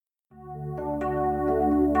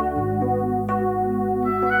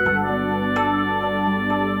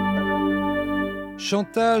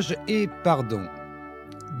Chantage et pardon.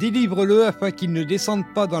 Délivre-le afin qu'il ne descende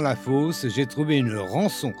pas dans la fosse, j'ai trouvé une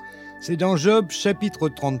rançon. C'est dans Job chapitre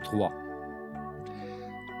 33.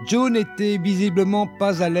 Joe n'était visiblement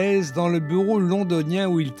pas à l'aise dans le bureau londonien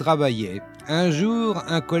où il travaillait. Un jour,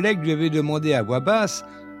 un collègue lui avait demandé à voix basse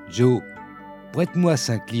 « Joe, prête-moi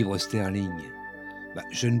 5 livres sterling. »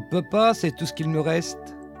 « Je ne peux pas, c'est tout ce qu'il me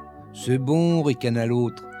reste. »« C'est bon, ricana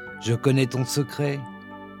l'autre, je connais ton secret. »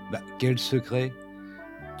 « Quel secret ?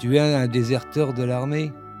 Tu es un déserteur de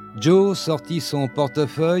l'armée ?» Joe sortit son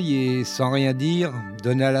portefeuille et, sans rien dire,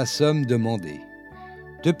 donna la somme demandée.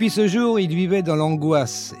 Depuis ce jour, il vivait dans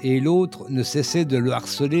l'angoisse et l'autre ne cessait de le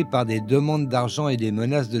harceler par des demandes d'argent et des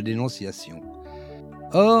menaces de dénonciation.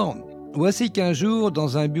 Or, voici qu'un jour,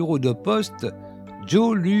 dans un bureau de poste,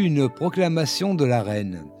 Joe lut une proclamation de la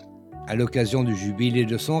reine. À l'occasion du jubilé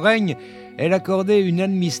de son règne, elle accordait une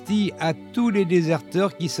amnistie à tous les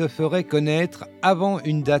déserteurs qui se feraient connaître avant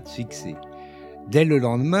une date fixée. Dès le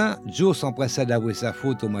lendemain, Joe s'empressa d'avouer sa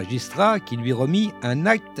faute au magistrat qui lui remit un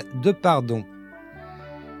acte de pardon.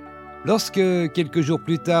 Lorsque, quelques jours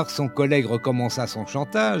plus tard, son collègue recommença son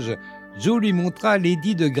chantage, Joe lui montra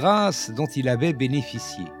l'édit de grâce dont il avait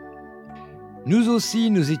bénéficié. Nous aussi,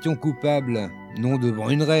 nous étions coupables, non devant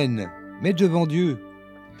une reine, mais devant Dieu.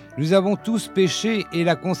 Nous avons tous péché et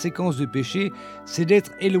la conséquence du péché, c'est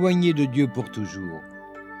d'être éloignés de Dieu pour toujours.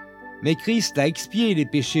 Mais Christ a expié les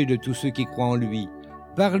péchés de tous ceux qui croient en lui.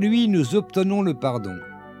 Par lui, nous obtenons le pardon.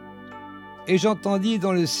 Et j'entendis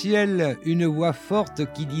dans le ciel une voix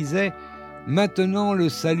forte qui disait « Maintenant le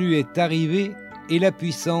salut est arrivé, et la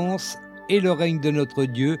puissance, et le règne de notre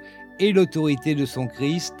Dieu, et l'autorité de son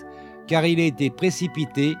Christ, car il a été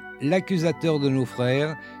précipité, l'accusateur de nos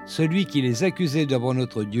frères, celui qui les accusait devant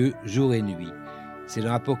notre Dieu jour et nuit. » C'est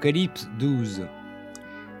dans Apocalypse 12.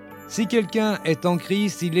 Si quelqu'un est en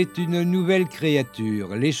Christ, il est une nouvelle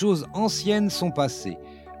créature. Les choses anciennes sont passées.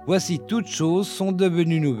 Voici toutes choses sont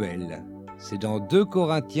devenues nouvelles. C'est dans 2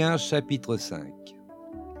 Corinthiens chapitre 5.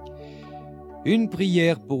 Une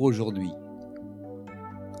prière pour aujourd'hui.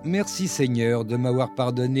 Merci Seigneur de m'avoir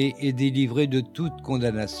pardonné et délivré de toute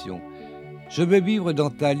condamnation. Je veux vivre dans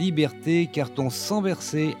ta liberté car ton sang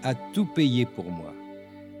versé a tout payé pour moi.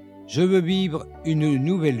 Je veux vivre une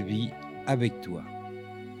nouvelle vie avec toi.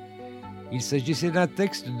 Il s'agissait d'un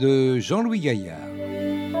texte de Jean-Louis Gaillard.